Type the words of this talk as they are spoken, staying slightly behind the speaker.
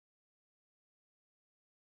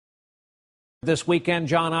This weekend,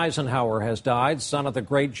 John Eisenhower has died, son of the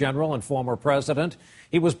great general and former president.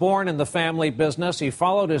 He was born in the family business. He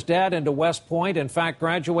followed his dad into West Point, in fact,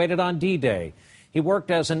 graduated on D-Day. He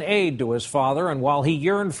worked as an aide to his father, and while he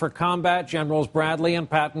yearned for combat, Generals Bradley and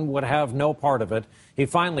Patton would have no part of it. He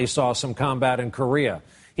finally saw some combat in Korea.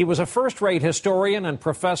 He was a first-rate historian and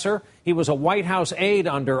professor. He was a White House aide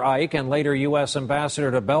under Ike and later U.S.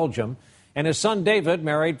 ambassador to Belgium. And his son David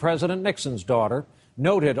married President Nixon's daughter.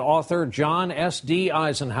 Noted author John S.D.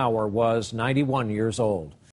 Eisenhower was 91 years old.